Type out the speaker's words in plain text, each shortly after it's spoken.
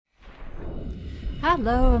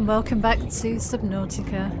Hello and welcome back to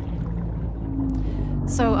Subnautica.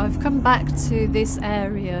 So I've come back to this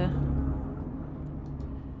area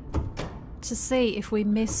to see if we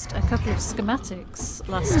missed a couple of schematics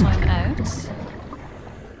last time out.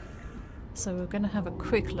 So we're going to have a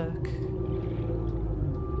quick look.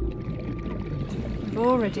 We've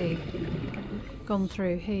already gone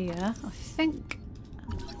through here. I think...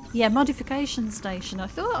 yeah, modification station. I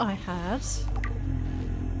thought I had.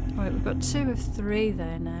 Right, we've got 2 of 3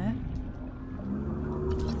 there now.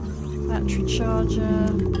 Battery charger.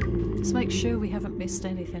 Let's make sure we haven't missed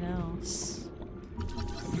anything else.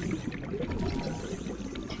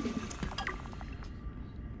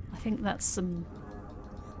 I think that's some...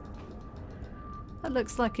 that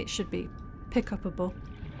looks like it should be pick-upable.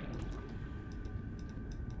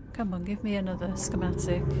 Come on, give me another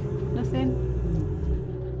schematic. Nothing?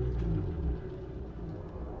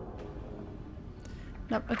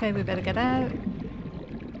 Nope, okay, we better get out.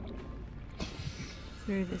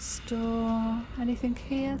 Through this door. Anything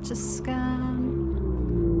here to scan?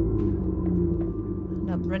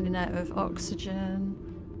 Nope, running out of oxygen.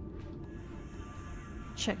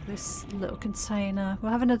 Check this little container.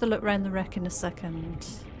 We'll have another look around the wreck in a second.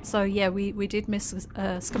 So yeah, we did miss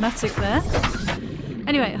a schematic there.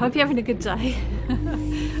 Anyway, I hope you're having a good day.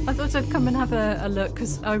 I thought I'd come and have a look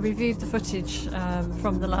because I reviewed the footage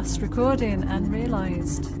from the last recording and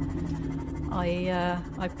realised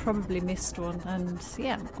I probably missed one, and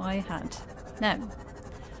yeah, I had. Now,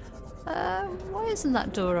 why isn't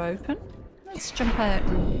that door open? Let's jump out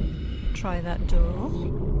and try that door.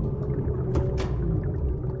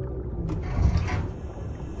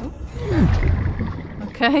 Oh.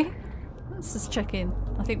 Okay, let's just check in.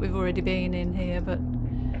 I think we've already been in here, but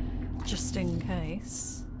just in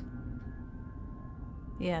case.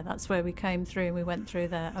 Yeah, that's where we came through and we went through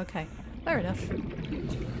there. Okay, fair enough.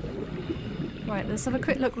 Right, let's have a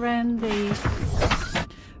quick look round the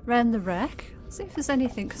wreck. See if there's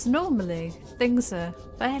anything, because normally things are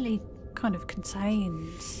fairly kind of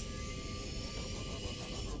contained.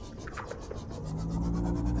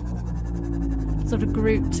 Sort of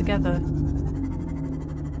grouped together.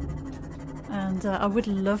 And I would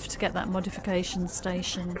love to get that modification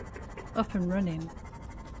station up and running.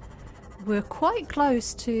 We're quite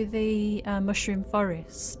close to the mushroom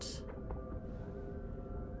forest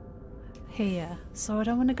here, so I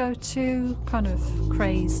don't want to go too kind of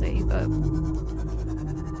crazy, but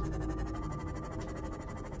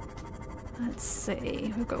let's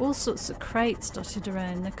see. We've got all sorts of crates dotted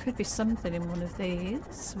around. There could be something in one of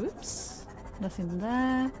these. Whoops, nothing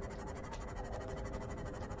there.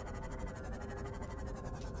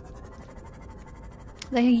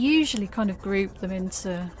 They usually kind of group them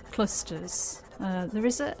into clusters. There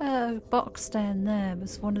is a box down there.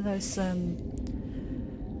 There's one of those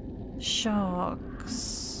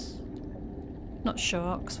sharks. Not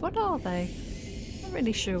sharks. What are they? Not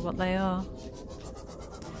really sure what they are.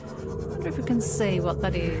 I wonder if we can see what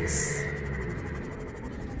that is.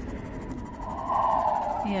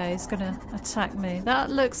 Yeah, he's gonna attack me. That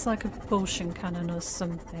looks like a propulsion cannon or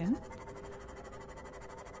something.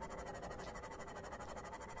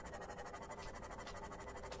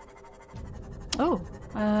 Oh,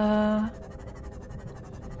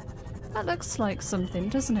 that looks like something,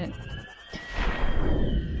 doesn't it?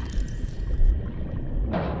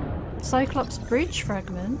 Cyclops bridge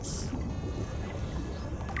fragments.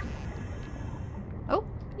 Oh,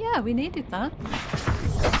 yeah, we needed that.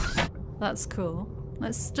 That's cool.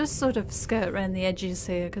 Let's just sort of skirt around the edges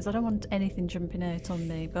here because I don't want anything jumping out on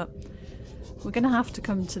me, but we're going to have to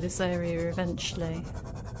come to this area eventually.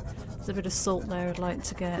 There's a bit of salt there I'd like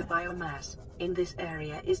to get. The biomass in this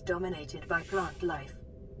area is dominated by plant life,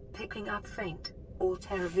 picking up faint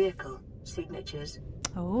Alterra vehicle signatures.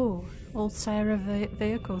 Oh, Alterra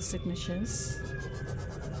vehicle signatures.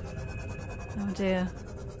 Oh dear.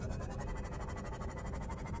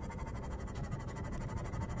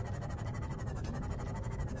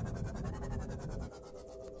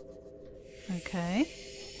 Okay.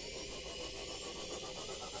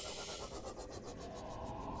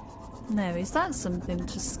 Now, is that something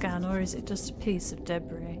to scan or is it just a piece of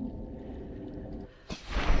debris?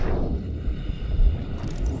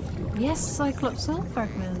 Yes, Cyclops hull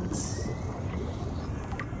fragments.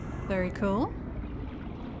 Very cool.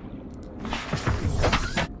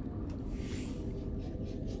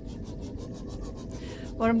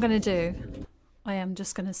 What I'm going to do, I am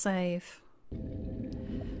just going to save.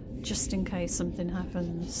 Just in case something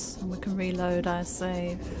happens and we can reload our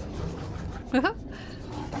save.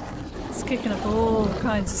 It's kicking up all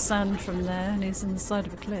kinds of sand from there and he's on the side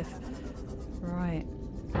of a cliff. Right.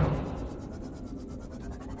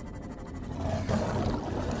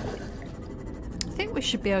 think we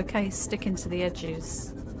should be okay sticking to the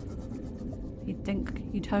edges. You'd think,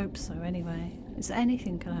 you'd hope so anyway. Is there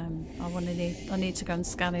anything I need to go and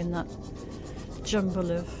scan in that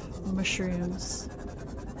jumble of mushrooms.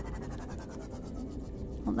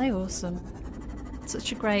 Aren't they awesome?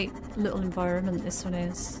 Such a great little environment this one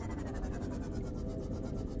is.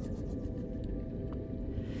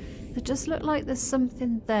 It does look like there's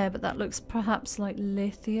something there, but that looks perhaps like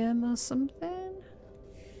lithium or something,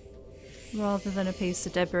 rather than a piece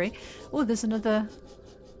of debris. Oh, there's another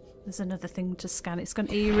thing to scan. It's gone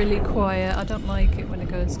eerily quiet. I don't like it when it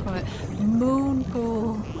goes quiet.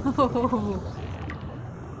 Moonpool. Oh,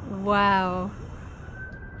 wow.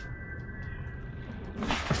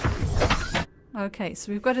 Okay, so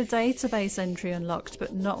we've got a database entry unlocked,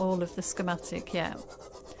 but not all of the schematic yet.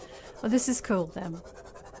 Oh, this is cool then.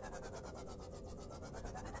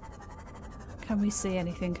 Can we see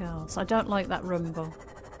anything else? I don't like that rumble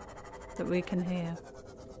that we can hear.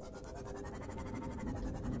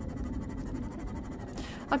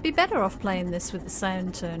 I'd be better off playing this with the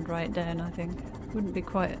sound turned right down, I think. Wouldn't be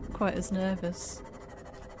quite as nervous.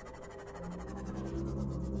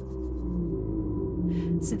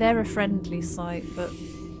 See, they're a friendly site, but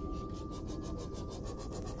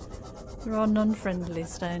there are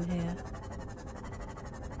non-friendlies down here.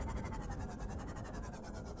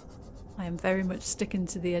 I am very much sticking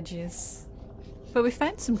to the edges. But we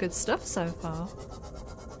found some good stuff so far.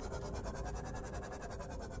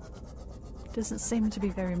 Doesn't seem to be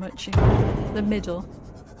very much in the middle.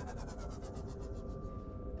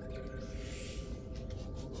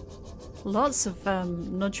 Lots of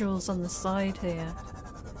nodules on the side here.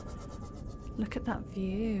 Look at that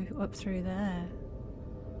view up through there.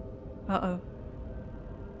 Uh-oh.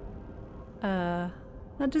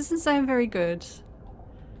 That doesn't sound very good.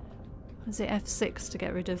 Is it F6 to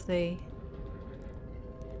get rid of the...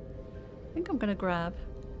 I think I'm going to grab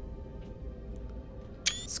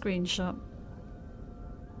screenshot.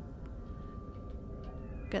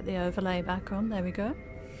 Get the overlay back on. There we go.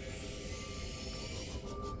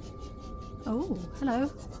 Oh,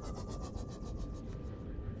 hello.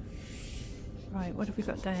 Right, what have we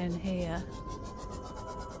got down here?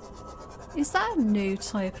 Is that a new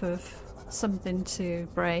type of something to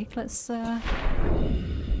break? Let's go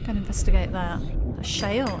and investigate that. A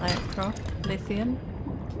shale outcrop, lithium.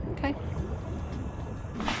 Okay.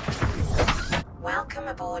 Welcome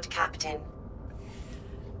aboard, Captain.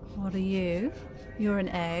 What are you? You're an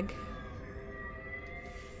egg.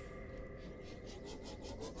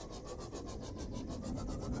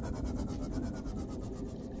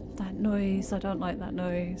 That noise, I don't like that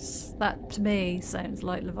noise. That to me sounds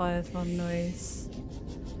like Leviathan noise.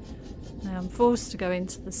 Now I'm forced to go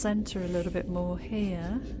into the centre a little bit more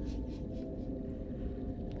here.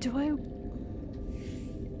 Do I...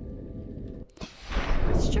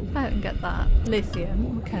 Let's jump out and get that.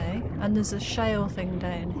 Lithium, okay. And there's a shale thing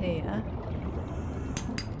down here.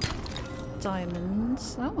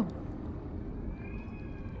 Diamonds. Oh.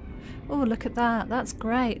 Oh, look at that. That's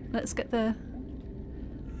great. Let's get the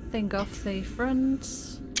thing off the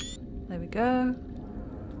front. There we go.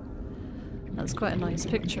 That's quite a nice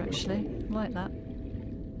picture actually. I like that.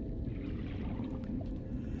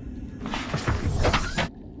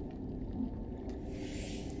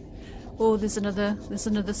 Oh, there's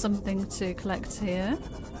another something to collect here.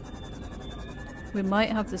 We might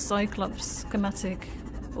have the Cyclops schematic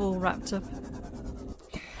all wrapped up.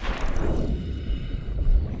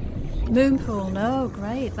 Moonpool, no,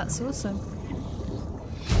 great, that's awesome.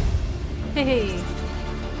 Hey!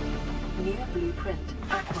 New blueprint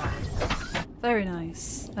acquired. Very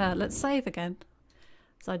nice. Let's save again,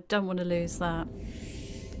 so I don't want to lose that.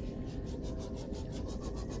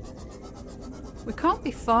 We can't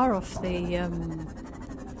be far off the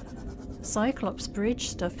Cyclops bridge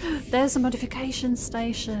stuff. There's a modification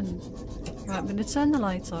station. Right, I'm going to turn the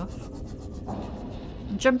light off.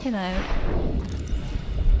 I'm jumping out.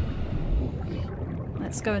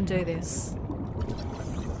 Let's go and do this.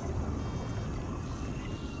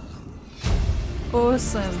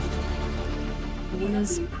 Awesome. And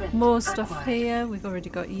there's more stuff here. We've already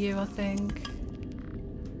got you, I think.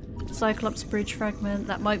 Cyclops bridge fragment.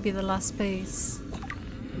 That might be the last piece.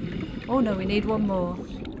 Oh no, we need one more.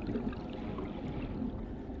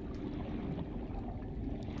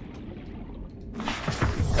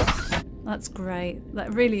 That's great.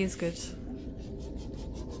 That really is good.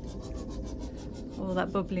 Oh,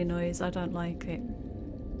 that bubbly noise. I don't like it.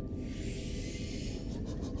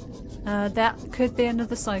 That could be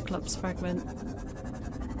another Cyclops fragment.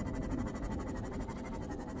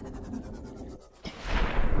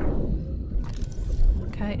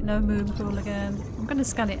 Okay, Right, no Moonpool again. I'm going to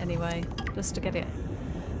scan it anyway, just to get it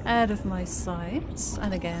out of my sight.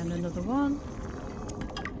 And again, another one.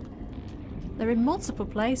 They're in multiple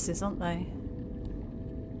places, aren't they?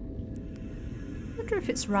 I wonder if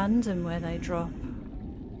it's random where they drop.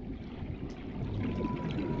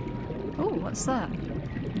 Oh, what's that?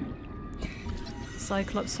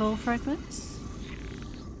 Cyclops Hall fragments.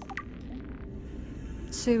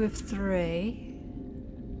 2 of 3.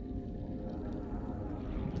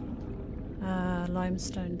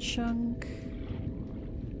 Limestone chunk.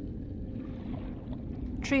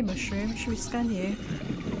 Tree mushroom, should we scan you?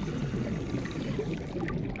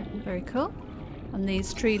 Very cool. And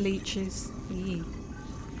these tree leeches. Eee.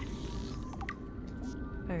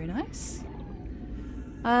 Very nice.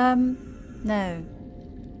 No.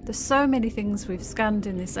 There's so many things we've scanned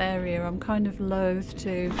in this area, I'm kind of loath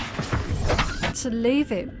to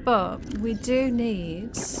leave it, but we do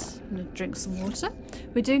need... I'm going to drink some water.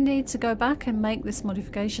 We do need to go back and make this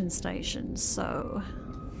modification station, so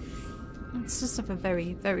let's just have a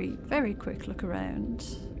very, very, very quick look around.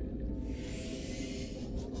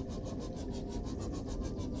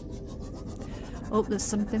 Oh, there's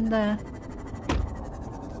something there.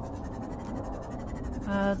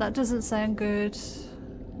 That doesn't sound good.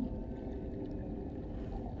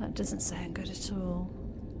 That doesn't sound good at all.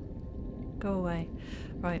 Go away.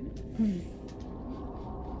 Right.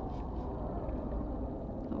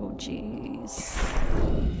 Oh, jeez.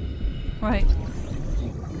 Right.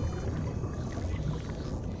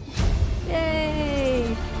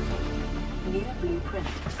 Yay! New blueprint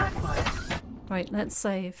acquired. Right, let's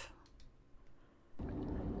save.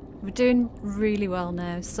 We're doing really well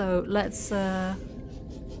now, so let's go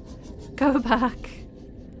back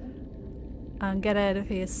and get out of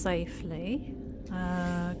here safely.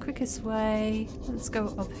 Quickest way, let's go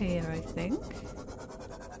up here, I think.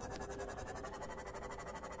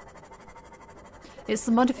 It's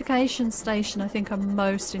the modification station I think I'm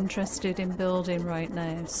most interested in building right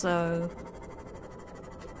now, so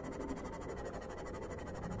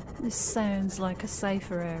this sounds like a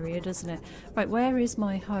safer area, doesn't it? Right, where is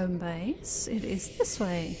my home base? It is this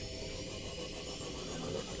way.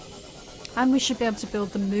 And we should be able to build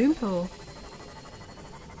the Moonpool,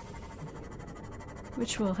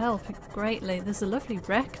 which will help greatly. There's a lovely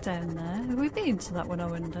wreck down there. Have we been to that one, I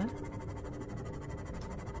wonder?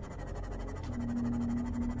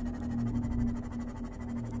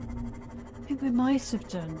 I think we might have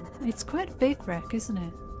done. It's quite a big wreck, isn't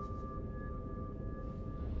it?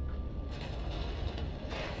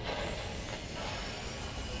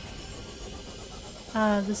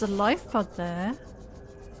 There's a life pod there.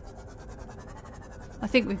 I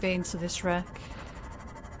think we've been to this wreck.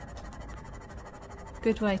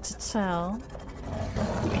 Good way to tell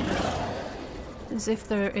is if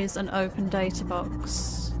there is an open data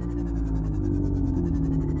box.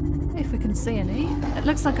 If we can see any. It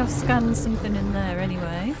looks like I've scanned something in there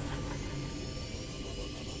anyway.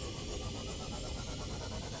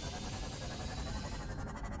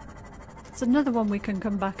 It's another one we can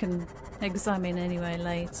come back and examine anyway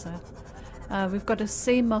later. We've got a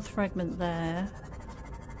sea moth fragment there.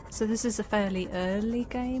 So this is a fairly early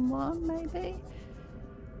game one, maybe?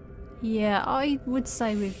 Yeah, I would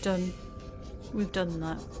say we've done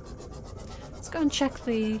that. Let's go and check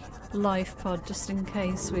the life pod just in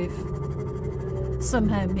case we've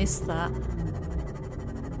somehow missed that.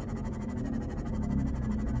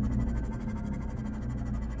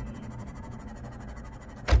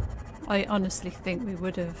 I honestly think we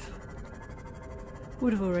would have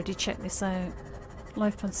already checked this out.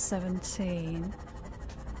 Life pod 17.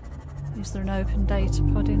 Is there an open data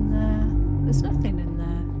pod in there? There's nothing in there.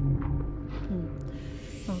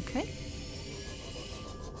 Okay.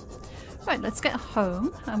 Right, let's get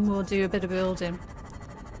home and we'll do a bit of building.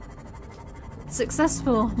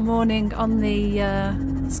 Successful morning on the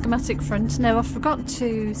schematic front. Now I forgot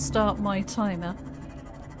to start my timer.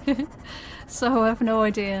 So I have no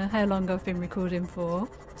idea how long I've been recording for.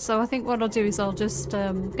 So I think what I'll do is I'll just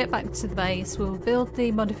get back to the base. We'll build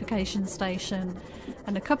the modification station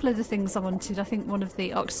and a couple of the things I wanted. I think one of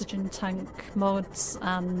the oxygen tank mods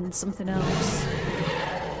and something else.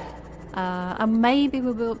 And maybe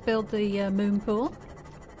we'll build the Moonpool.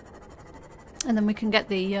 And then we can get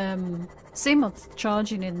the sea moth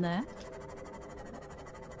charging in there.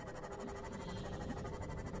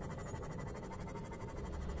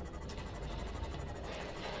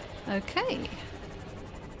 Okay.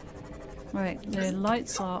 Right, the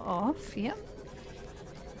lights are off, yep.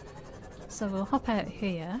 So we'll hop out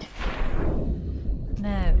here.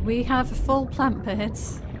 Now, we have a full plant bed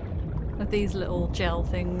of these little gel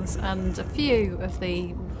things and a few of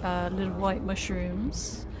the little white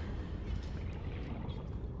mushrooms.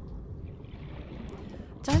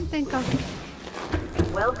 Don't think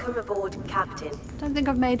Welcome aboard, Captain.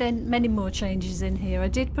 I've made many more changes in here. I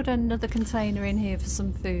did put another container in here for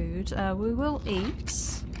some food. We will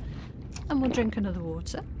eat and we'll drink another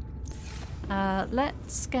water.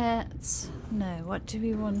 Let's get... No, what do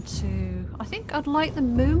we want to... I think I'd like the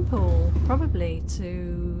Moonpool probably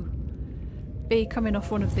to be coming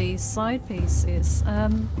off one of these side pieces.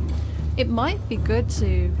 It might be good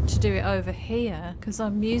to do it over here because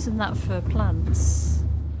I'm using that for plants.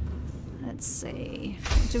 Let's see,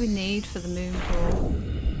 what do we need for the Moonpool?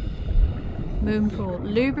 Moonpool,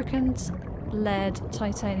 lubricant, lead,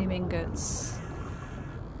 titanium ingots.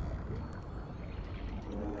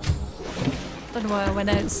 Don't know why I went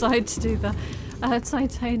outside to do the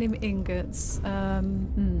titanium ingots.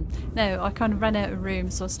 No, I kind of ran out of room,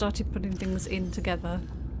 so I started putting things in together.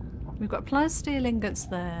 We've got plasteel ingots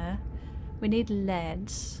there. We need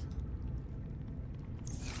lead.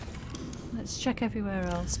 Let's check everywhere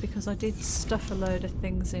else because I did stuff a load of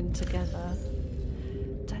things in together.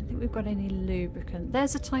 Don't think we've got any lubricant.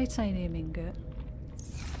 There's a titanium ingot.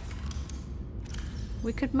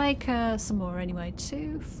 We could make some more anyway.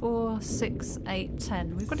 2, 4, 6, 8,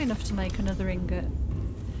 10. We've got enough to make another ingot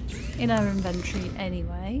in our inventory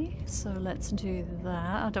anyway. So let's do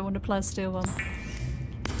that. I don't want a plasteel one.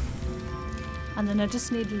 And then I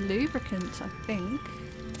just need lubricant, I think.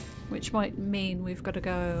 Which might mean we've got to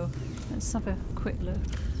go... Let's have a quick look.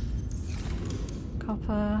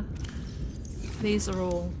 Copper. These are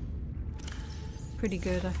all pretty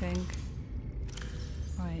good, I think.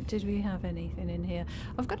 Right, did we have anything in here?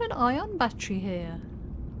 I've got an ion battery here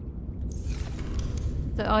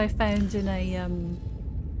that I found in a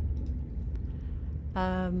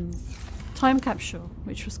time capsule,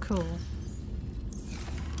 which was cool.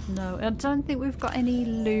 No, I don't think we've got any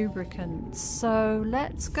lubricants, so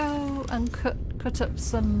let's go and cut up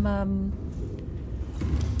some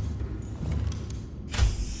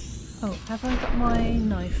Oh, have I got my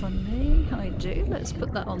knife on me? I do. Let's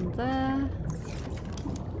put that on there.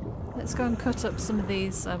 Let's go and cut up some of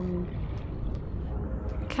these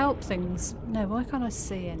kelp things. No, why can't I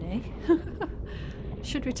see any?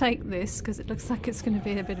 Should we take this? Because it looks like it's going to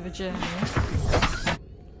be a bit of a journey.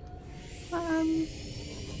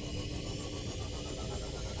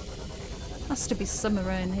 Has to be some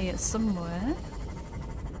around here somewhere.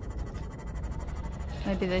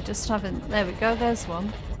 Maybe they just haven't... There we go, there's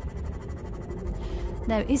one.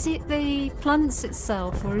 Now, is it the plants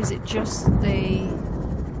itself or is it just the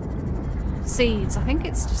seeds? I think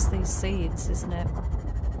it's just these seeds, isn't it?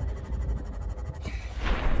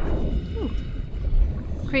 Ooh.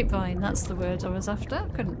 Creepvine, that's the word I was after.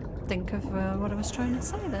 Couldn't think of what I was trying to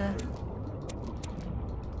say there.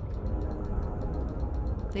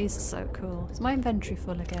 These are so cool. Is my inventory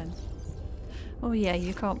full again? Oh yeah,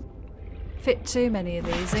 you can't fit too many of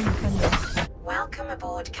these in, can you? Welcome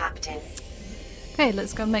aboard, Captain. Okay,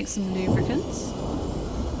 let's go and make some lubricants.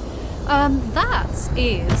 That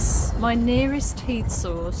is my nearest heat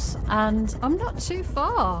source, and I'm not too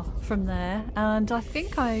far from there, and I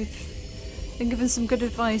think I've been given some good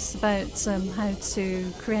advice about how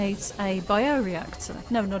to create a bioreactor.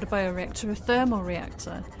 No, not a bioreactor, a thermal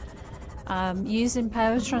reactor. Using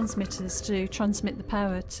power transmitters to transmit the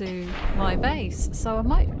power to my base, so I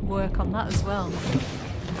might work on that as well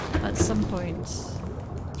at some point.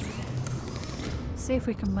 See if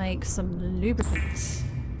we can make some lubricants.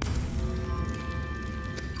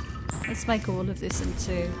 Let's make all of this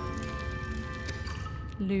into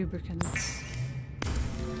lubricants.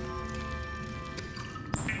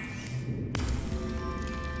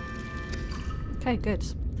 Okay, good.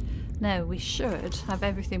 Now we should have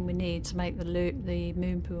everything we need to make the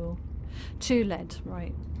Moonpool. 2 lead,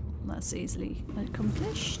 right. That's easily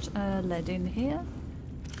accomplished. Lead in here.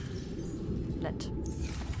 Lead.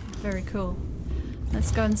 Very cool.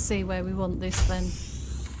 Let's go and see where we want this then.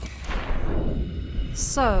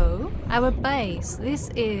 So, our base, this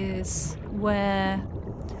is where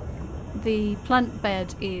the plant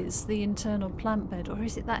bed is, the internal plant bed, or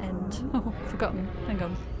is it that end? Oh, forgotten. Hang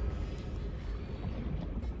on.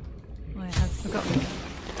 I have forgotten.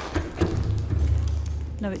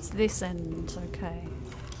 No, it's this end, okay.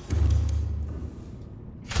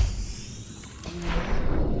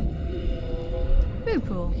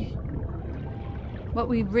 Moonpool. What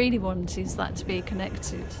we really want is that to be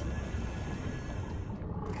connected.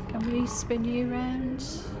 Can we spin you round?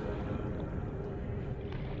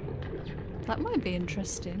 That might be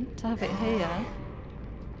interesting to have it here.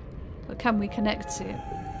 But can we connect it?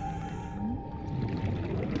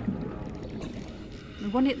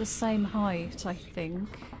 want it the same height, I think,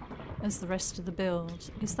 as the rest of the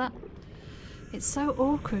build. Is that... It's so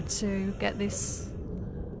awkward to get this...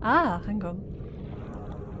 Ah, hang on.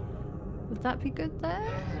 Would that be good there?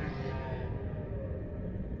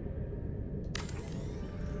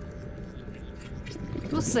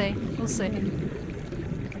 We'll see, we'll see.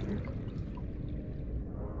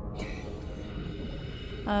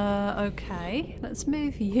 Okay, let's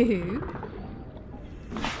move you.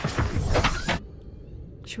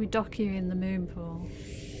 Should we dock you in the Moonpool?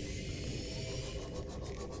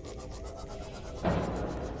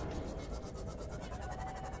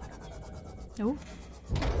 Oh.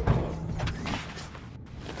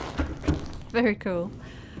 Very cool.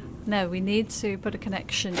 Now we need to put a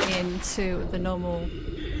connection into the normal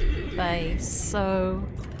base, so...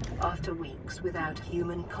 After weeks without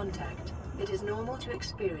human contact, it is normal to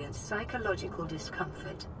experience psychological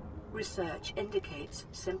discomfort. Research indicates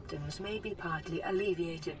symptoms may be partly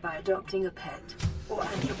alleviated by adopting a pet or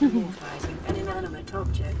anthropomorphizing an inanimate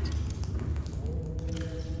object.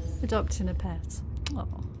 Adopting a pet. Oh.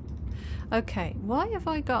 Okay, why have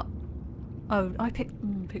I got... Oh, I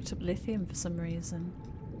picked up lithium for some reason.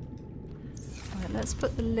 Right, let's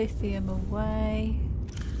put the lithium away.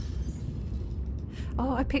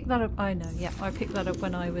 Oh, I picked that up. I know, yeah, I picked that up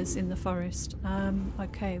when I was in the forest.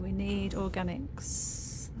 Okay, we need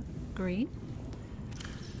organics. Green.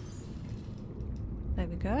 There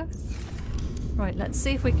we go. Right, let's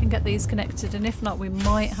see if we can get these connected, and if not, we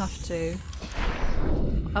might have to.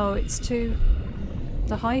 Oh, it's too...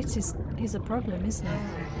 The height is a problem, isn't it?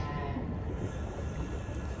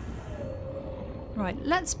 Right,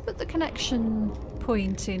 let's put the connection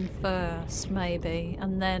point in first, maybe,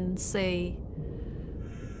 and then see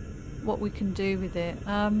what we can do with it.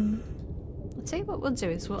 I'll tell you what we'll do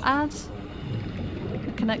is we'll add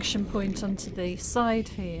a connection point onto the side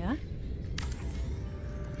here.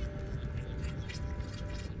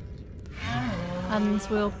 And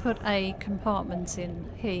we'll put a compartment in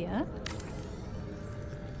here.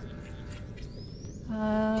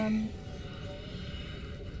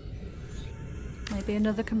 Maybe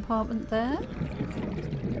another compartment there.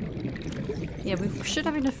 Yeah, we should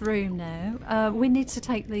have enough room now. We need to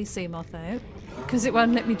take the sea moth out because it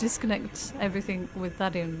won't let me disconnect everything with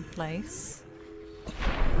that in place.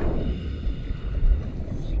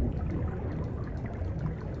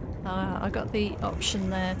 I got the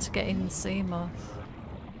option there to get in the sea moth.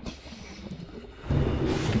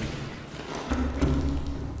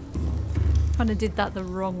 Kind of did that the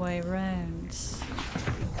wrong way around.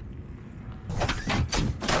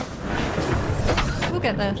 We'll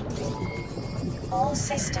get there. All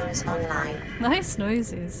systems online. Nice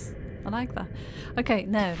noises. I like that. Okay,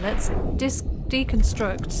 now let's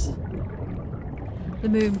deconstruct the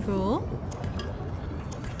Moonpool.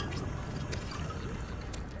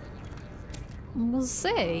 And we'll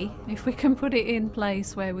see if we can put it in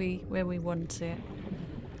place where we want it.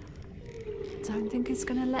 Don't think it's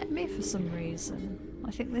going to let me for some reason.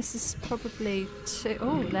 I think this is probably too...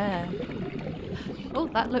 Oh, there. Oh,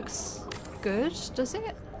 that looks good, does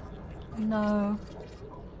it? No.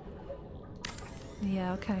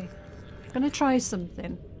 Yeah, okay. I'm going to try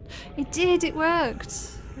something. It did, it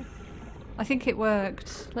worked! I think it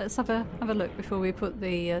worked. Let's have a look before we put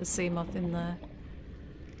the sea moth in there.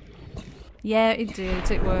 Yeah, it did,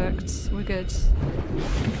 it worked. We're good.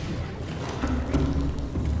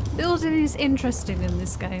 Building is interesting in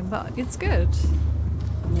this game, but it's good.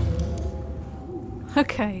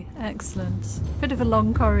 Okay, excellent. Bit of a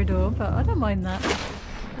long corridor, but I don't mind that.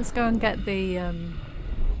 Let's go and get the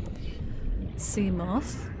sea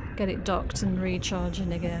moth, get it docked and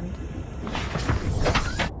recharging again.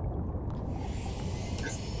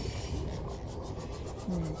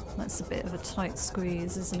 That's a bit of a tight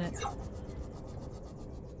squeeze, isn't it?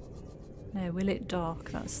 No, will it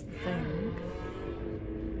dock? That's the thing.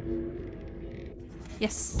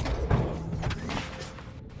 Yes.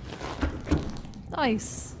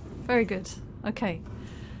 Nice. Very good. Okay.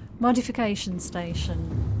 Modification station.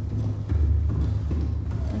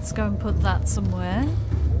 Let's go and put that somewhere.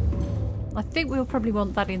 I think we'll probably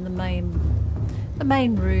want that in the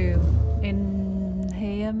main room. In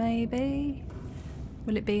here, maybe?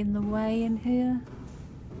 Will it be in the way in here?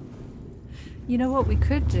 You know what we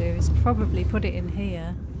could do is probably put it in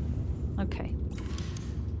here. Okay.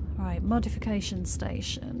 Right, modification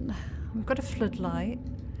station. We've got a floodlight.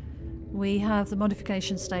 We have the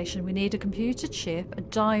modification station. We need a computer chip, a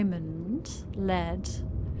diamond, lead.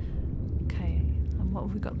 Okay, and what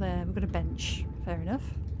have we got there? We've got a bench. Fair enough.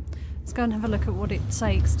 Let's go and have a look at what it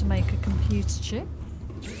takes to make a computer chip.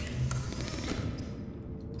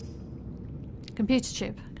 Computer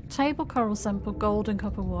chip. Table coral sample, gold and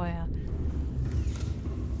copper wire.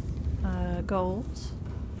 Gold.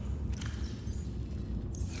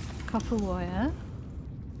 Copper wire.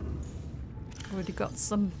 Already got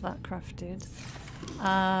some of that crafted.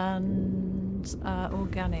 And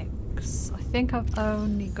organics. I think I've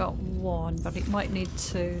only got one, but it might need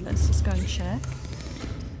two. Let's just go and check.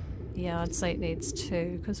 Yeah, I'd say it needs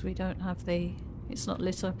two because we don't have the... It's not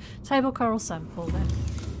lit up. Table coral sample then.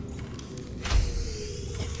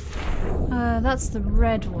 That's the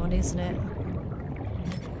red one, isn't it?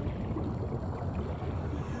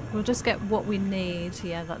 We'll just get what we need.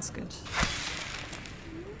 Yeah, that's good.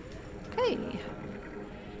 Okay.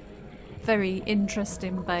 Very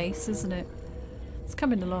interesting base, isn't it? It's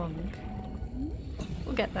coming along.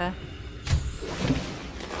 We'll get there.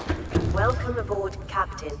 Welcome aboard,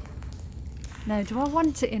 Captain. Now, do I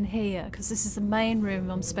want it in here? Because this is the main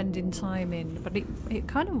room I'm spending time in, but it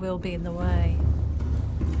kind of will be in the way.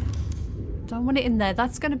 Don't want it in there.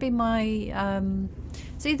 That's going to be my...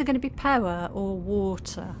 it's either going to be power or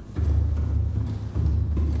water.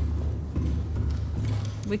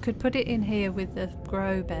 We could put it in here with the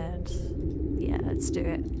grow bed. Yeah, let's do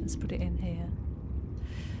it. Let's put it in here.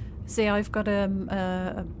 See, I've got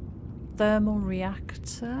a thermal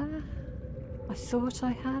reactor. I thought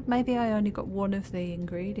I had. Maybe I only got one of the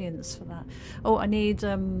ingredients for that. Oh, I need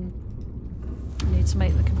to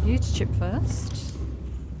make the computer chip first.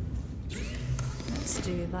 Let's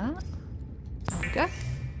do that. There we go.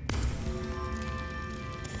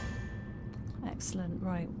 Excellent.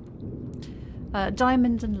 Right.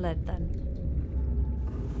 Diamond and lead then.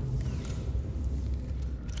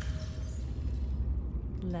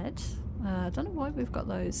 Lead. I don't know why we've got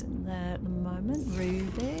those in there at the moment.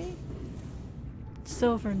 Ruby.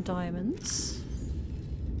 Silver and diamonds.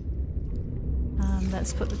 And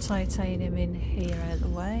let's put the titanium in here out of the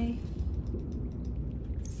way.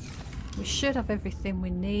 We should have everything we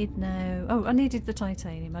need now. Oh, I needed the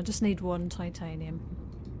titanium. I just need one titanium.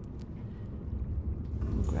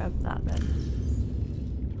 We'll grab that then.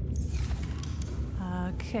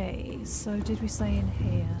 Okay, so did we say in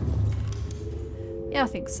here? Yeah, I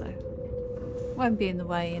think so. Won't be in the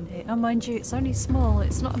way in here. Oh, mind you, it's only small.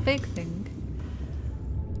 It's not a big thing.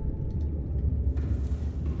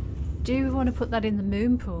 Do you want to put that in the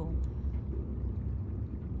Moonpool?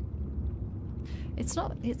 It's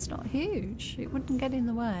not huge. It wouldn't get in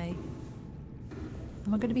the way.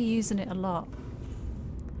 Am I going to be using it a lot?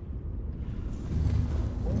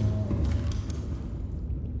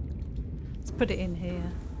 Let's put it in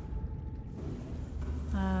here.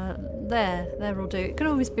 There will do. It can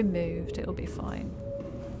always be moved. It'll be fine.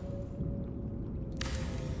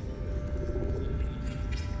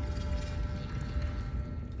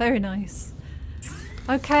 Very nice.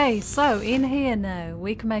 Okay, so in here now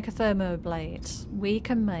we can make a thermoblade. We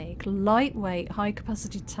can make lightweight, high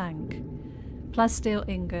capacity tank, plasteel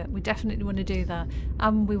ingot. We definitely want to do that,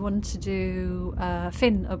 and we want to do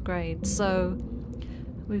fin upgrade. So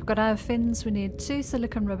we've got our fins. We need 2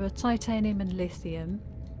 silicon rubber, titanium, and lithium.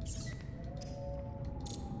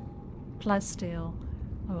 Plasteel.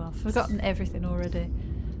 Oh, I've forgotten everything already.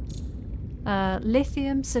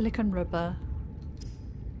 Lithium, silicon rubber.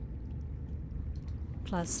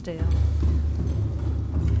 Plasteel.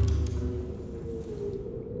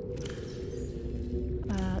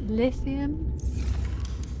 Lithium.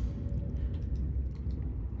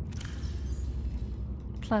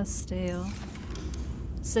 Plasteel.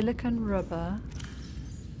 Silicon rubber.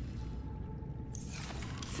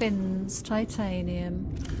 Fins,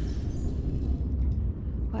 titanium.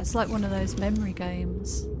 Well, it's like one of those memory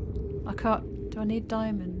games. I can't... Do I need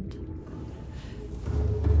diamond?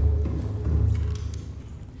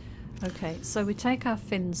 Okay, so we take our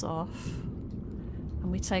fins off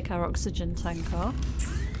and we take our oxygen tank off.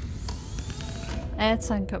 Air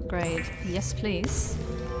tank upgrade, yes please.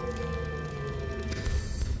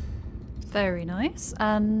 Very nice.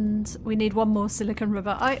 And we need one more silicon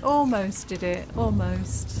rubber. I almost did it,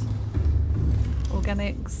 almost.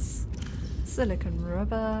 Organics, silicon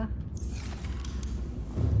rubber.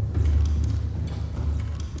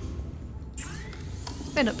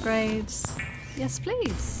 Fin upgrades, yes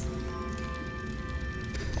please.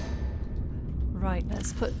 Right,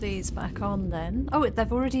 let's put these back on then. Oh,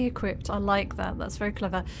 they've already equipped. I like that. That's very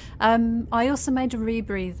clever. I also made a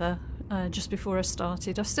rebreather just before I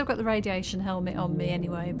started. I've still got the radiation helmet on me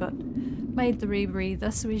anyway, but made the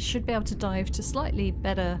rebreather, so we should be able to dive to slightly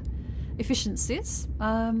better efficiencies.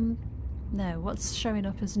 Now, what's showing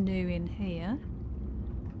up as new in here?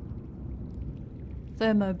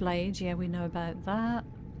 Thermoblade, yeah, we know about that.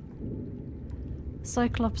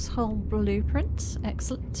 Cyclops hull blueprint.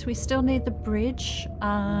 Excellent. We still need the bridge.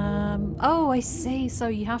 Oh, I see. So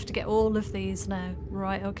you have to get all of these now.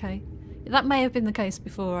 Right, okay. That may have been the case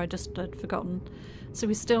before, I just had forgotten. So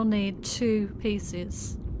we still need 2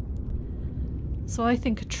 pieces. So I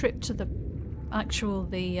think a trip to the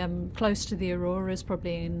close to the Aurora is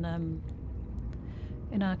probably in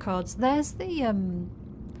our cards. There's the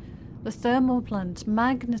thermal plant.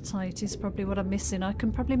 Magnetite is probably what I'm missing. I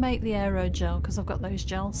can probably make the aerogel because I've got those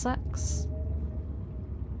gel sacks.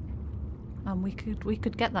 And we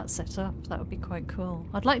could get that set up. That would be quite cool.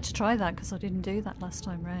 I'd like to try that because I didn't do that last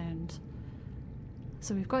time round.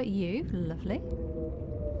 So we've got you, lovely.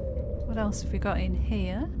 What else have we got in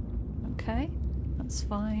here? Okay, that's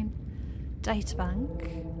fine.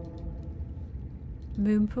 Databank.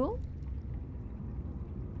 Moonpool.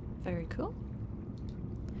 Very cool.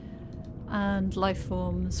 And life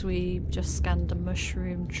forms, we just scanned a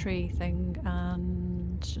mushroom tree thing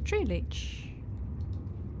and a tree leech.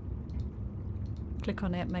 Click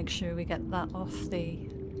on it, make sure we get that off the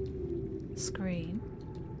screen.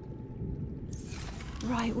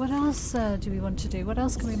 Right, what else do we want to do? What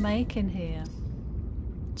else can we make in here?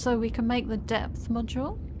 So we can make the depth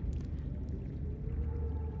module.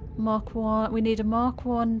 Mark 1, we need a Mark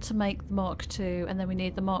 1 to make the Mark 2, and then we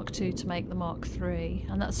need the Mark 2 to make the Mark 3,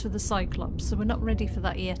 and that's for the Cyclops, so we're not ready for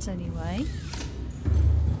that yet anyway.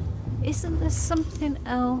 Isn't there something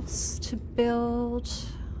else to build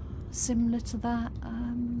similar to that?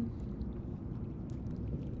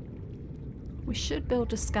 We should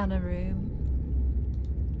build a scanner room.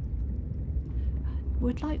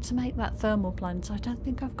 Would like to make that thermal plant. I don't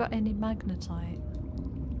think I've got any magnetite.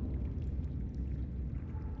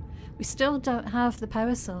 We still don't have the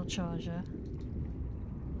power cell charger.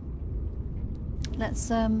 Let's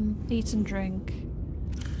eat and drink.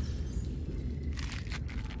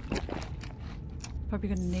 Probably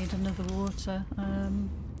going to need another water.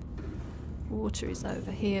 Water is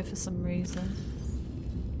over here for some reason.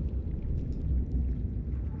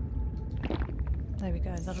 There we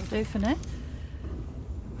go, that'll do for now.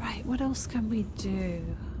 Right, what else can we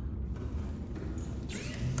do?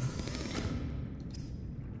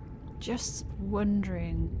 Just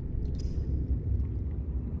wondering.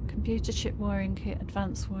 Computer chip wiring kit,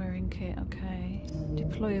 advanced wiring kit, okay.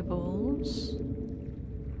 Deployables.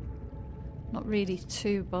 Not really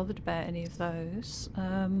too bothered about any of those.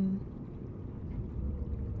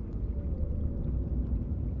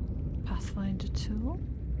 Pathfinder tool.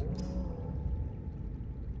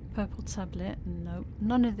 Purple tablet, nope.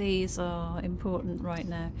 None of these are important right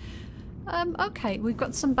now. Okay, we've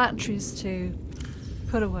got some batteries to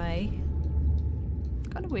put away.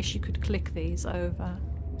 Kind of wish you could click these over.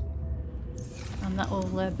 And that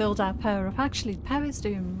will build our power up. Actually, power's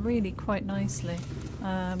doing really quite nicely.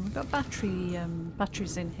 We've got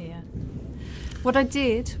batteries in here. What I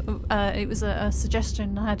did, it was a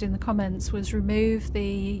suggestion I had in the comments, was remove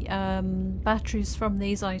the batteries from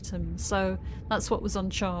these items. So that's what was on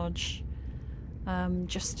charge.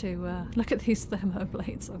 Just to look at these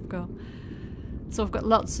thermoblades I've got. So I've got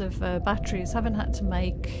lots of batteries. Haven't had to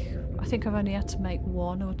make, I think I've only had to make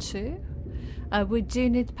 1 or 2. We do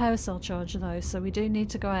need the power cell charger though, so we do need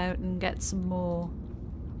to go out and get some more.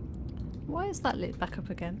 Why is that lit back up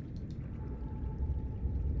again?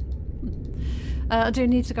 I do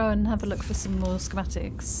need to go and have a look for some more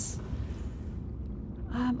schematics.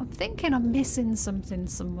 I'm thinking I'm missing something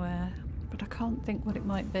somewhere, but I can't think what it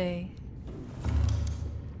might be.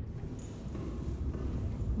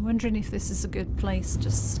 I'm wondering if this is a good place to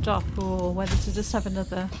stop or whether to just have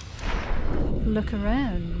another look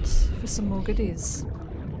around for some more goodies.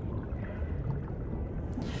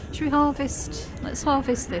 Should we harvest? Let's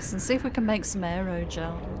harvest this and see if we can make some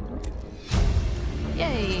aerogel.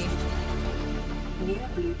 Yay! New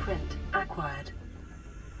blueprint acquired.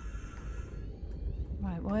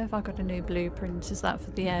 Right, why have I got a new blueprint? Is that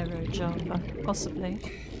for the aerogel? Possibly.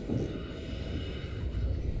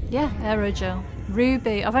 Yeah, aerogel.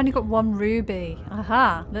 Ruby. I've only got 1 ruby.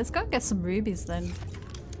 Aha! Let's go and get some rubies then.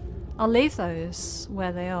 I'll leave those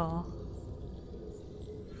where they are.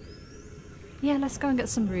 Yeah, let's go and get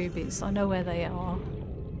some rubies. I know where they are.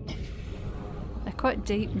 They're quite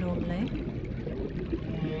deep normally.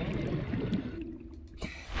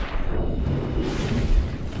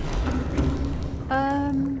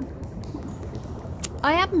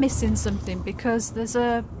 I am missing something because there's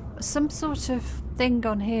some sort of thing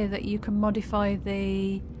on here that you can modify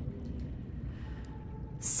the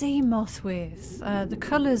sea moth with, the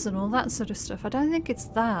colours and all that sort of stuff. I don't think it's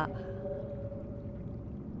that.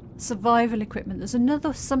 Survival equipment. There's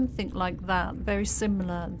another something like that, very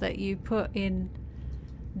similar, that you put in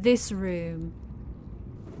this room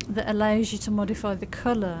that allows you to modify the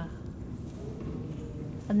colour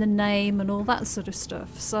and the name and all that sort of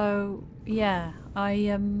stuff. So yeah, I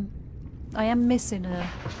am missing a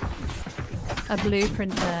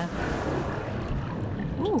blueprint there.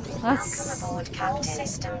 Ooh, that's... Welcome aboard, Captain.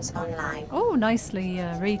 Systems online. Oh, nicely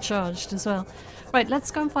recharged as well. Right,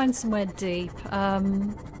 let's go and find somewhere deep.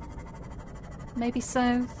 Maybe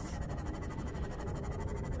south?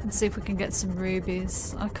 And see if we can get some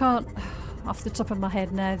rubies. I can't, off the top of my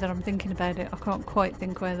head now that I'm thinking about it, I can't quite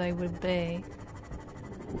think where they would be.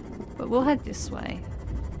 But we'll head this way.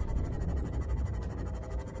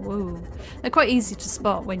 Whoa. They're quite easy to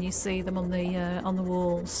spot when you see them on the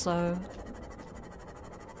walls, so...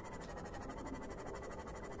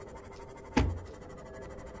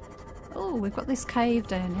 Oh, we've got this cave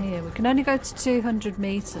down here. We can only go to 200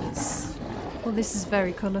 metres. Well, this is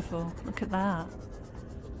very colourful. Look at that.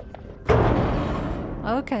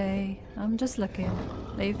 Okay, I'm just looking.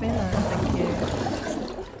 Leave me alone, thank you.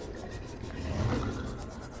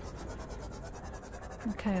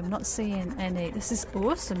 Okay, I'm not seeing any. This is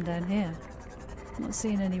awesome down here. I'm not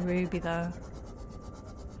seeing any ruby though.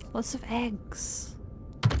 Lots of eggs.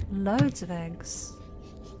 Loads of eggs.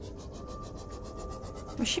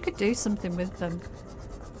 Wish you could do something with them.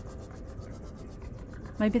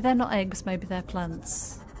 Maybe they're not eggs, maybe they're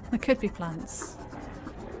plants. They could be plants.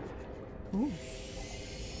 Ooh.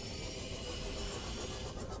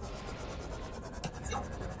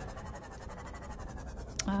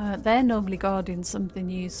 They're normally guarding something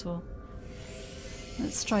useful.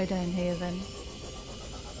 Let's try down here then.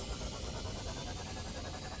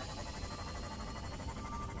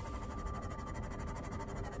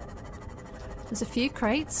 There's a few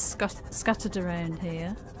crates scattered around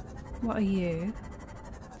here. What are you?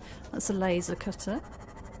 That's a laser cutter.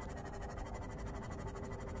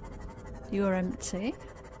 You're empty.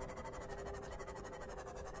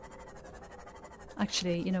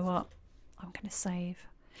 Actually, you know what? I'm going to save.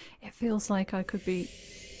 It feels like I could be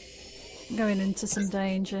going into some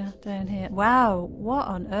danger down here. Wow, what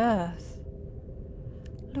on earth?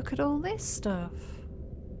 Look at all this stuff.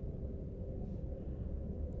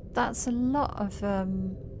 That's a lot of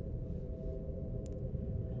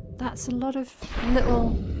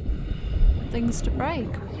little things to break.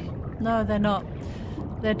 No, they're not.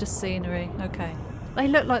 They're just scenery. Okay. They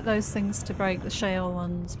look like those things to break, the shale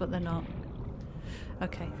ones, but they're not.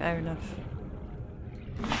 Okay, fair enough.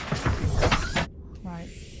 Right.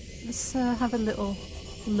 Let's have a little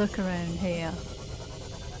look around here.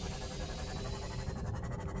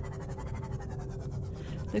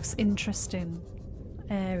 Looks interesting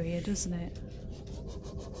area, doesn't it?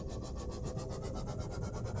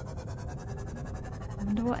 I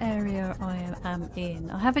wonder what area I am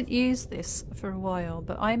in. I haven't used this for a while,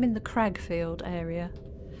 but I'm in the Cragfield area.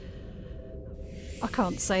 I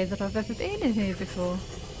can't say that I've ever been in here before.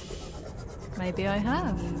 Maybe I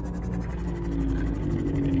have.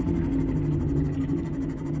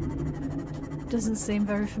 Doesn't seem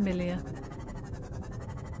very familiar.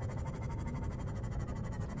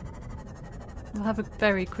 I'll have a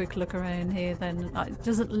very quick look around here then. It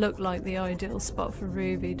doesn't look like the ideal spot for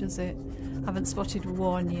ruby, does it? Haven't spotted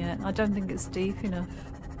one yet. I don't think it's deep enough.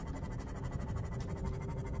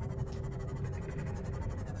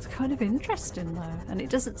 It's kind of interesting though, and it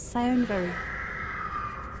doesn't sound very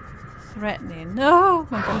threatening. Oh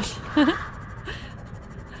my gosh.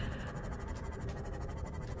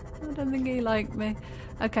 I don't think he liked me.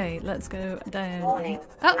 Okay, let's go down. Warning.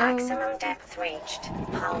 Maximum depth reached.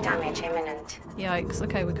 Hull damage imminent. Yikes.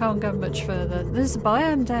 Okay, we can't go much further. There's a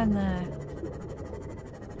biome down there.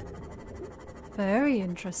 Very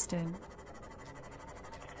interesting.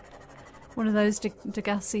 One of those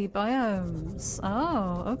Degassi biomes.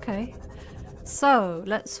 Oh, okay. So,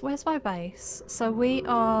 where's my base? So we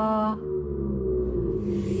are...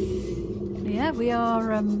 Yeah, we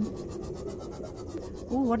are,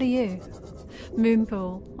 Oh, what are you?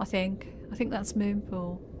 Moonpool, I think. I think that's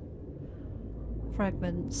Moonpool.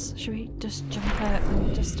 Fragments. Should we just jump out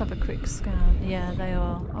and just have a quick scan? Yeah, they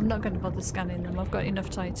are. I'm not going to bother scanning them. I've got enough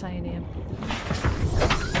titanium.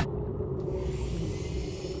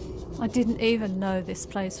 I didn't even know this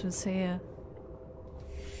place was here.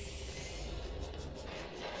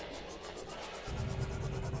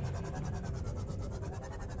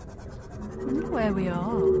 I wonder where we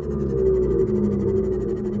are.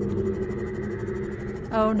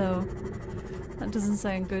 Oh no, that doesn't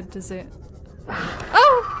sound good, does it?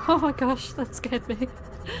 Oh! Oh my gosh, that scared me.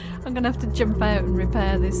 I'm gonna have to jump out and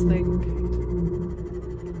repair this thing.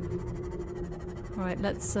 Right,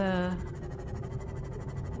 let's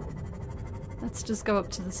just go up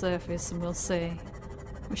to the surface and we'll see.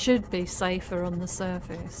 We should be safer on the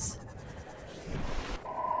surface.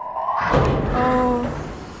 Oh,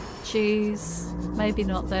 jeez. Maybe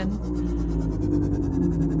not then.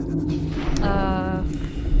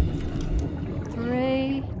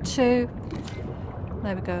 3, 2.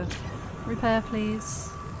 There we go. Repair, please.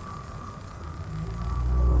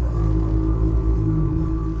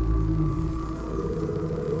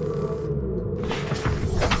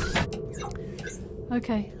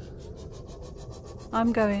 Okay.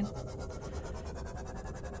 I'm going.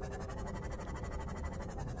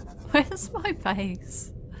 Where's my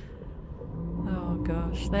base? Oh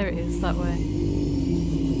gosh, there it is, that way.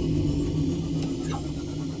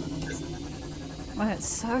 Wow, it's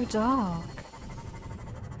so dark.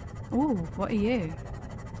 Ooh, what are you?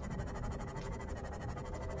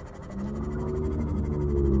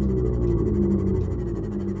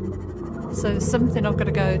 So something I've got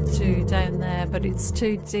to go to down there, but it's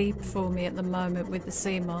too deep for me at the moment with the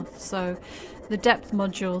sea moth. So the depth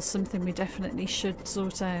module is something we definitely should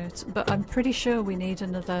sort out. But I'm pretty sure we need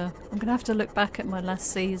another. I'm going to have to look back at my last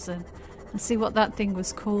season and see what that thing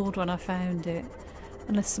was called when I found it.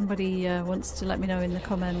 Unless somebody wants to let me know in the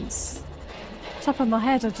comments. Top of my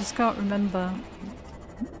head, I just can't remember.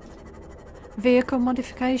 Vehicle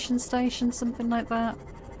modification station, something like that.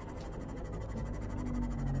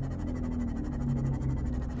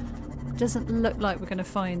 Doesn't look like we're going to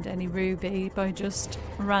find any ruby by just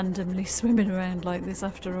randomly swimming around like this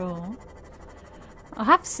after all. I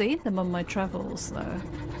have seen them on my travels though.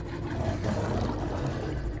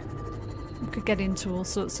 We could get into all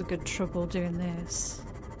sorts of good trouble doing this.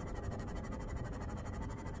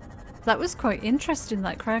 That was quite interesting,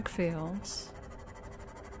 that crag field.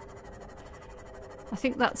 I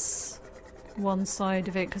think that's one side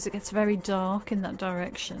of it because it gets very dark in that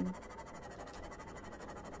direction.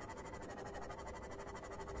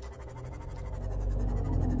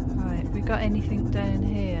 Got anything down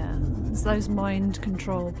here? There's those mind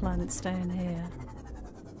control plants down here.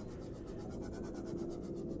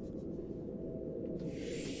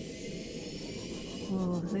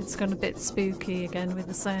 Oh, it's gone a bit spooky again with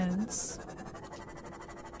the sounds.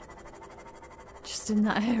 Just in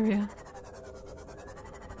that area.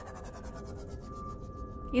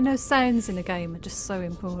 You know, sounds in a game are just so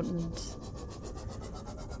important.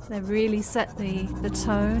 They really set the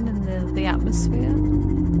tone and the atmosphere.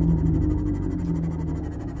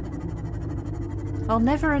 I'll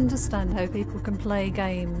never understand how people can play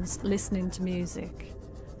games listening to music.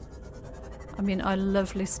 I mean, I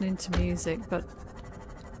love listening to music, but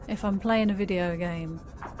if I'm playing a video game,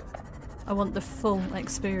 I want the full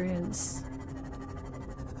experience.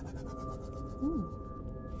 Ooh.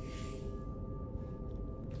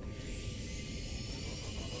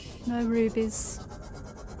 No rubies.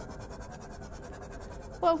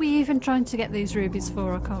 What are we even trying to get these rubies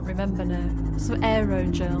for? I can't remember now. Some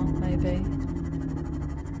aerogel, maybe.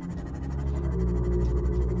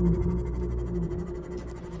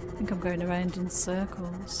 I think I'm going around in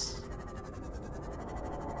circles.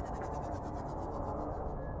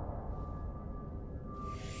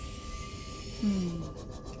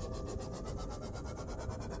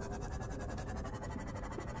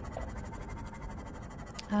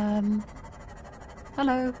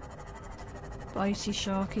 Hello. Bitey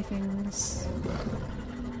sharky things.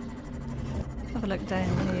 Have a look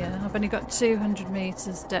down here. I've only got 200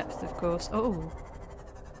 meters depth, of course. Oh.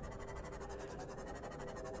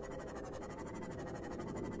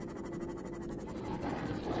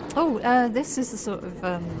 Oh, this is the sort of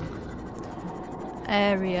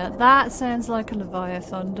area. That sounds like a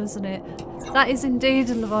leviathan, doesn't it? That is indeed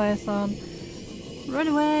a leviathan. Run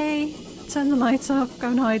away! Turn the light off. Go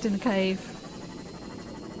and hide in a cave.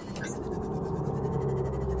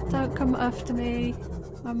 Don't come after me.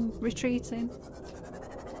 I'm retreating.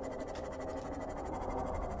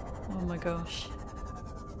 Oh my gosh.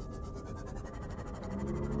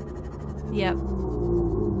 Yep.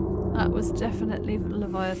 That was definitely the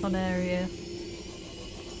Leviathan area.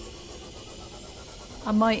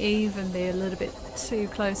 I might even be a little bit too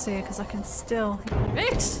close here because I can still hear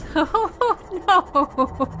it. Oh no!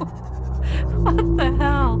 What the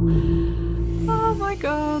hell? Oh my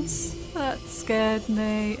god. That scared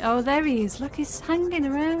me. Oh, there he is. Look, he's hanging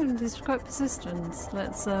around. He's quite persistent.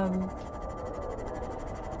 Let's, I'm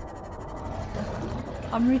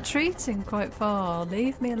retreating quite far.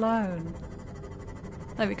 Leave me alone.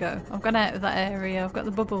 There we go. I've gone out of that area. I've got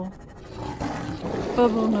the bubble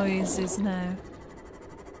noises now.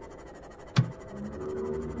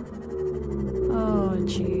 Oh,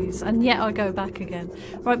 jeez. And yet I go back again.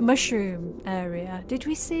 Right, mushroom area. Did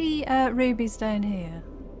we see rubies down here?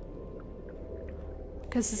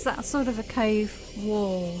 Because there's that sort of a cave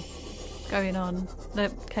wall going on.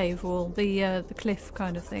 The cave wall, the cliff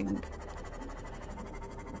kind of thing.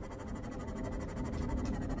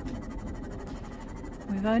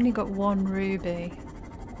 We've only got one ruby.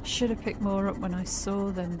 Should have picked more up when I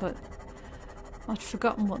saw them, but I'd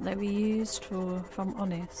forgotten what they were used for, if I'm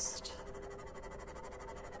honest.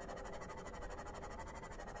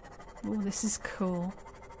 Oh, this is cool.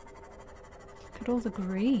 Look at all the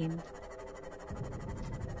green.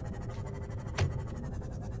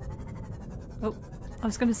 Oh, I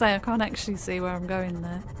was going to say I can't actually see where I'm going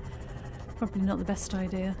there. Probably not the best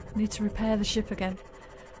idea. I need to repair the ship again.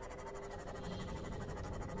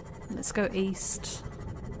 Let's go east.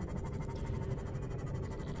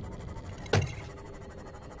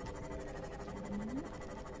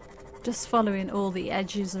 Just following all the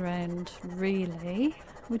edges around, really.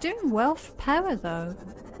 We're doing well for power though.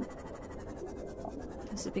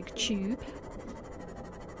 There's a big tube.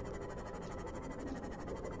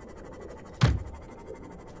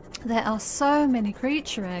 There are so many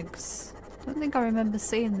creature eggs. I don't think I remember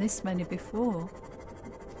seeing this many before.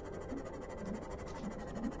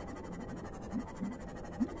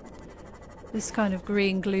 This kind of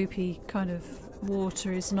green gloopy kind of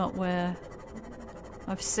water is not where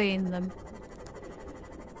I've seen them.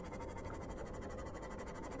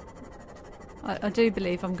 I do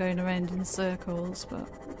believe I'm going around in circles, but...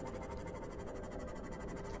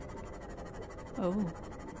 Oh.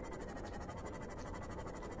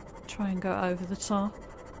 Try and go over the top.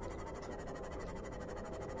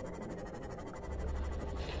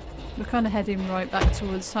 We're kind of heading right back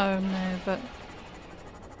towards home now, but...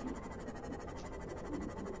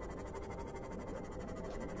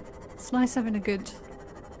 It's nice having a good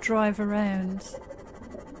drive around.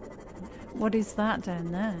 What is that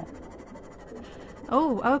down there?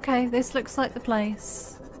 Oh, okay, this looks like the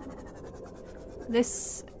place.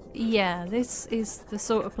 This, yeah, this is the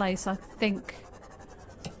sort of place I think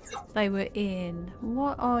they were in.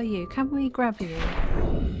 What are you? Can we grab you?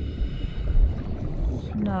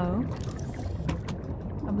 No.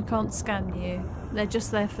 And we can't scan you. They're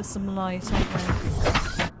just there for some light, aren't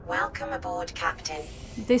they? Welcome aboard, Captain.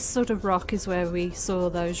 This sort of rock is where we saw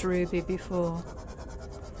those ruby before.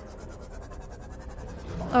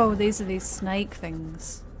 Oh, these are these snake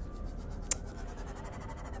things.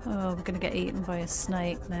 Oh, we're gonna get eaten by a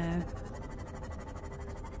snake now.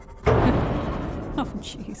 Oh,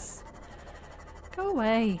 jeez. Go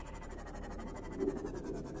away.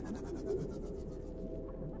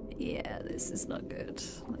 Yeah, this is not good.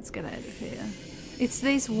 Let's get out of here. It's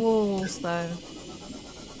these walls, though.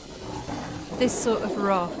 This sort of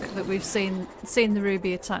rock that we've seen the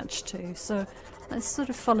ruby attached to. So let's sort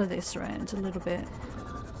of follow this around a little bit.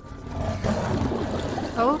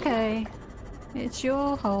 Okay, it's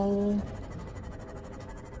your hole.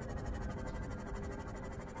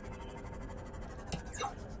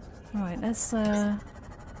 Right, let's go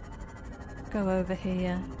over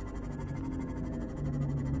here.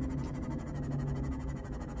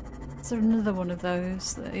 Is there another one of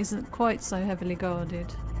those that isn't quite so heavily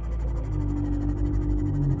guarded?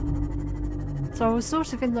 So I was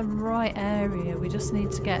sort of in the right area, we just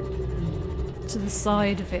need to get to the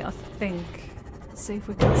side of it, I think. See if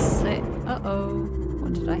we can sit. Uh-oh.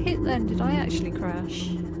 What did I hit then? Did I actually crash?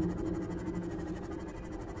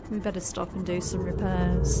 We better stop and do some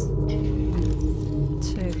repairs.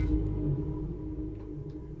 2.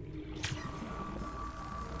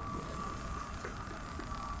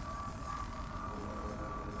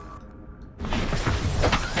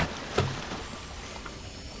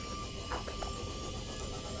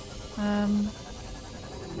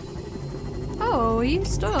 Oh, are you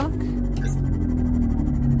stuck?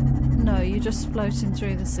 No, you're just floating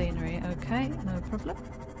through the scenery. Okay, no problem.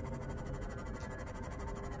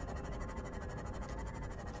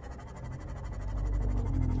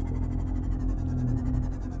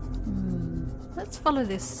 Let's follow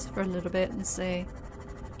this for a little bit and see.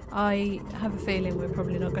 I have a feeling we're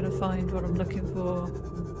probably not going to find what I'm looking for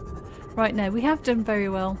right now. We have done very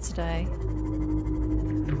well today.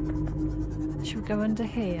 Should we go under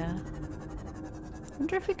here? I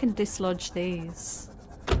wonder if we can dislodge these.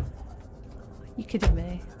 You kidding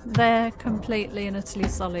me? They're completely and utterly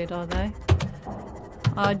solid, are they?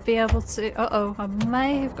 I'd be able to... Uh-oh, I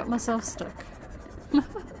may have got myself stuck.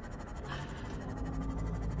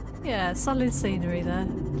 Yeah, solid scenery there.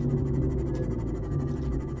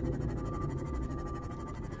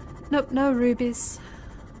 Nope, no rubies.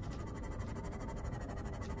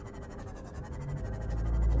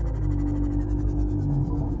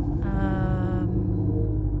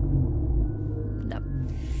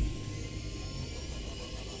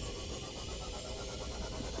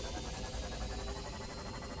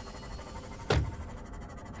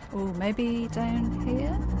 Oh, maybe down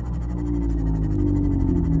here?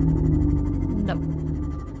 No.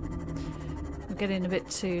 We're getting a bit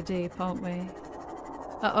too deep, aren't we?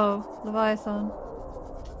 Uh-oh, Leviathan.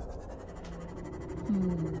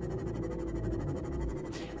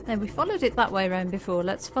 Now, we followed it that way around before.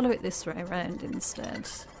 Let's follow it this way around instead.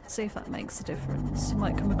 See if that makes a difference. You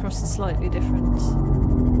might come across a slightly different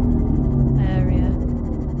area.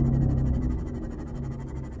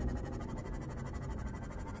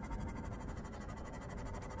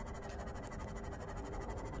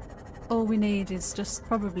 All we need is just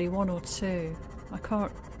probably one or two. I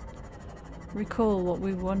can't recall what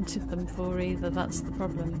we wanted them for either, that's the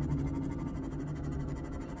problem.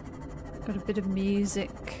 Got a bit of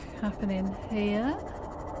music happening here.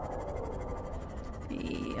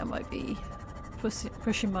 I might be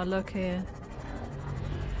pushing my luck here.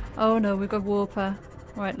 Oh no, we've got Warper.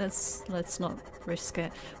 Right, let's not risk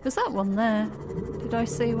it. Was that one there? Did I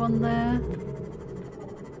see one there?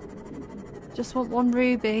 Just want one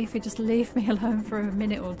ruby, if you just leave me alone for a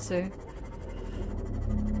minute or two.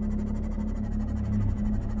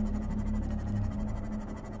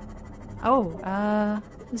 Oh,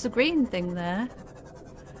 there's a green thing there.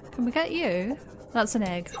 Can we get you? That's an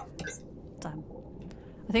egg. Damn.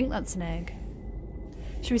 I think that's an egg.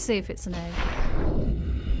 Should we see if it's an egg?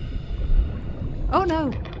 Oh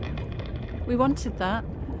no! We wanted that.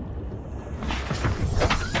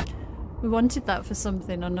 We wanted that for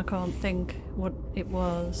something and I can't think what it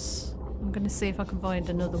was. I'm going to see if I can find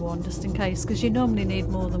another one just in case, because you normally need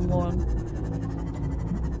more than one.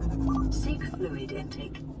 Seek fluid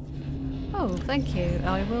intake. Oh, thank you.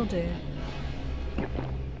 I will do.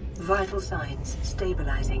 Vital signs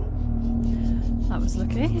stabilizing. That was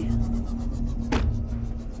lucky.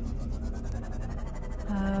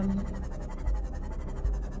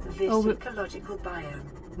 This ecological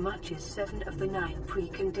biome matches 7 of the 9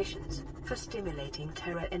 preconditions for stimulating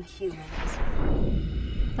terror in humans.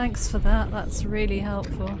 Thanks for that. That's really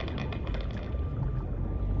helpful.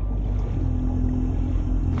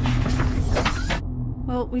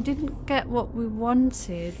 Well, we didn't get what we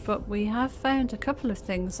wanted, but we have found a couple of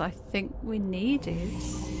things I think we needed.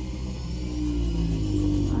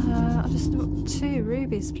 I just want 2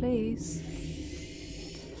 rubies, please.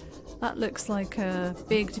 That looks like a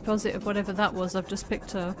big deposit of whatever that was I've just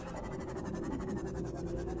picked up.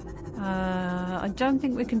 I don't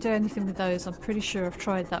think we can do anything with those. I'm pretty sure I've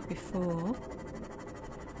tried that before.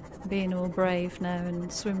 Being all brave now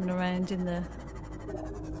and swimming around in the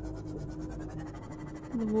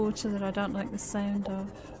water that I don't like the sound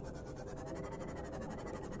of.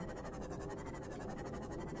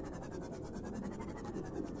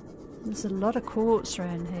 There's a lot of quartz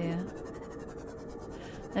around here.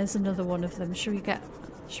 There's another one of them. Should we get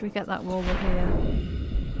that while we're here?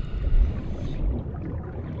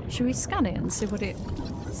 Should we scan it and see what it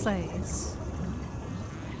says?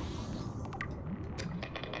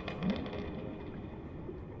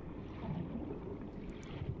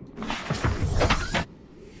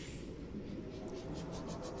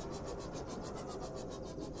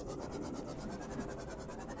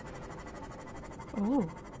 Oh,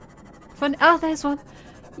 fun! Oh, there's one.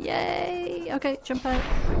 Yay! Okay, jump out.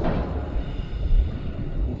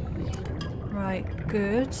 Right,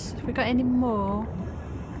 good. Have we got any more?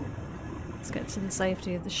 Let's get to the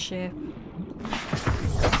safety of the ship.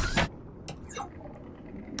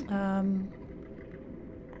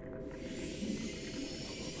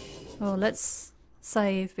 Oh, let's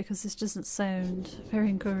save because this doesn't sound very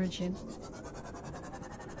encouraging.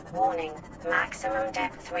 Warning, maximum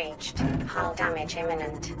depth reached. Hull damage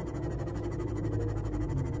imminent.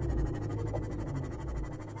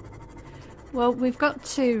 Well, we've got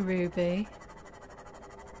 2 ruby.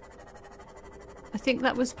 I think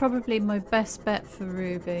that was probably my best bet for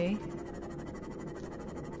ruby.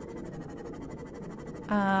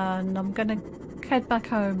 And I'm gonna head back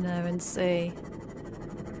home now and see.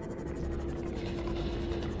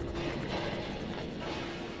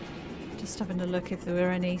 Just having a look if there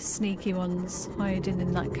were any sneaky ones hiding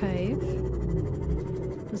in that cave.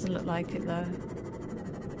 Doesn't look like it though.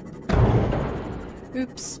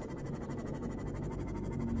 Oops.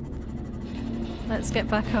 Let's get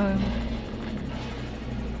back home.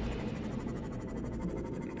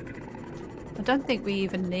 I don't think we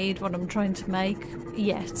even need what I'm trying to make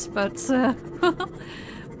yet, but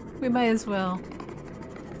we may as well.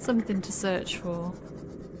 Something to search for.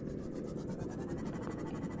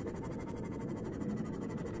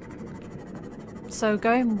 So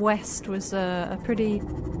going west was a pretty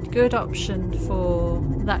good option for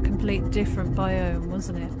that complete different biome,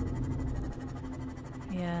 wasn't it?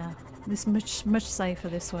 Yeah, this much safer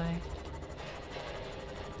this way.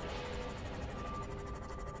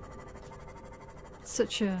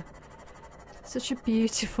 Such a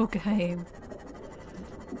beautiful game.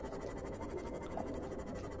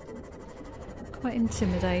 Quite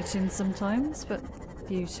intimidating sometimes, but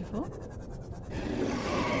beautiful.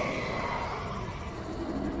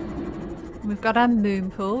 We've got our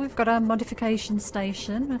Moonpool, we've got our modification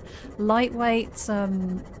station, lightweight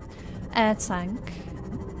air tank.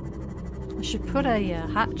 I should put a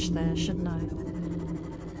hatch there, shouldn't I?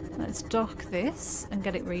 Let's dock this and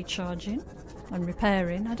get it recharging and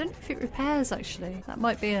repairing. I don't know if it repairs actually. That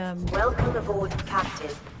might be Welcome aboard, Captain.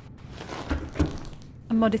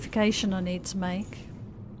 a modification I need to make.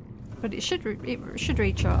 But it should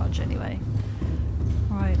recharge anyway.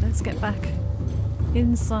 Right, let's get back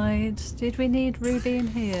inside. Did we need Ruby in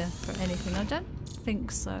here for anything? I don't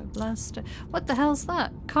think so. Blaster. What the hell's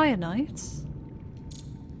that? Kyanite?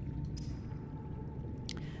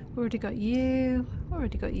 Already got you.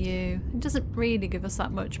 Already got you. It doesn't really give us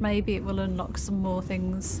that much. Maybe it will unlock some more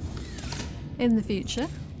things in the future.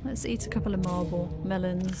 Let's eat a couple of marble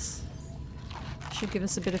melons. Should give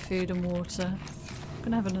us a bit of food and water. I'm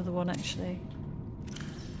gonna have another one actually.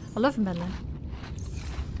 I love melon.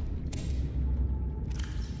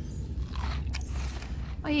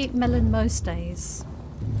 I eat melon most days.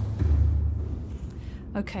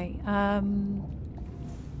 Okay,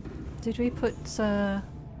 did we put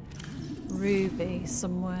Ruby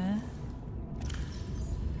somewhere?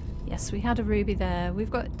 Yes, we had a ruby there.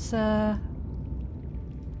 We've got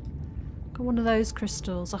one of those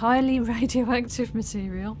crystals, a highly radioactive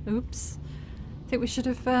material. Oops. I think we should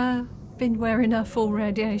have been wearing a full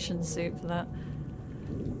radiation suit for that.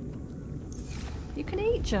 You can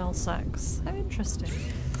eat gel sacks. How interesting.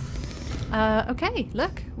 Okay,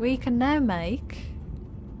 look, we can now make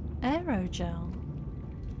aerogel.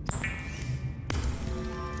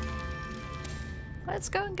 Let's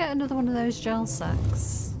go and get another one of those gel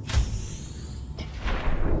sacks.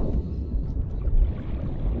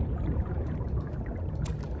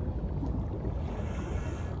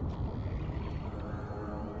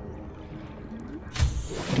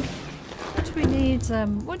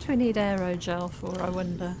 What do we need aerogel for, I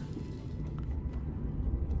wonder?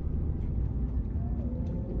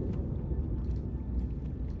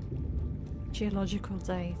 Geological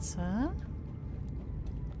data.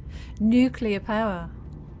 Nuclear power.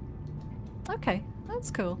 Okay, that's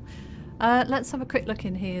cool. Let's have a quick look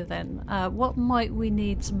in here then. What might we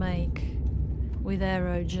need to make with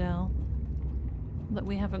aerogel that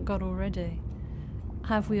we haven't got already?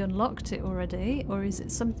 Have we unlocked it already, or is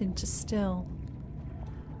it something to still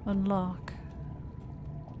unlock?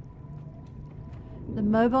 The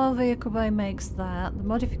mobile vehicle bay makes that. The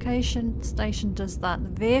modification station does that. The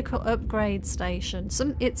vehicle upgrade station,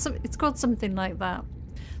 it's called something like that.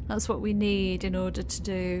 That's what we need in order to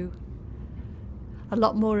do a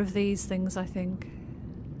lot more of these things, I think.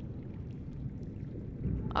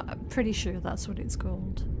 I'm pretty sure that's what it's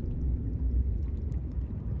called.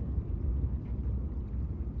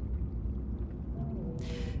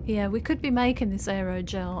 Yeah, we could be making this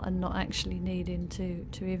aerogel and not actually needing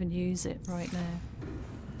to even use it right now.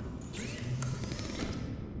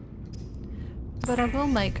 But I will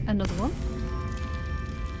make another one.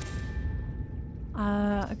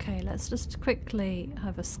 Okay, let's just quickly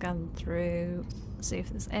have a scan through, see if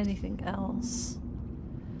there's anything else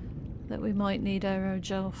that we might need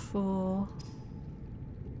aerogel for.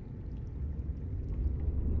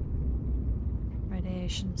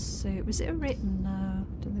 Radiation suit. Was it a written? No,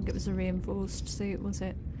 I don't think it was a reinforced suit, was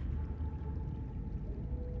it?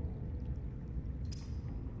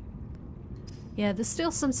 Yeah, there's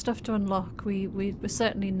still some stuff to unlock. We're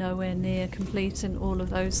certainly nowhere near completing all of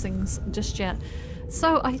those things just yet.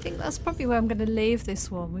 So I think that's probably where I'm going to leave this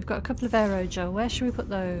one. We've got a couple of aerogel. Where should we put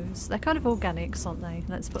those? They're kind of organics, aren't they?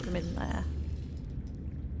 Let's put them in there.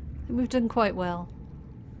 I think we've done quite well.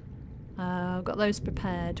 I've got those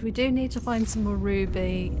prepared. We do need to find some more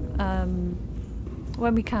ruby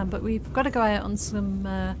when we can, but we've got to go out on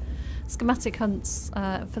some schematic hunts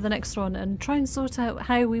for the next one and try and sort out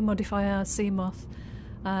how we modify our sea moth.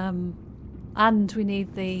 And we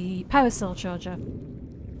need the power cell charger.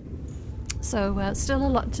 So still a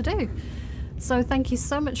lot to do. So thank you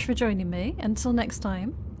so much for joining me. Until next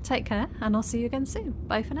time, take care and I'll see you again soon.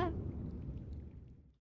 Bye for now.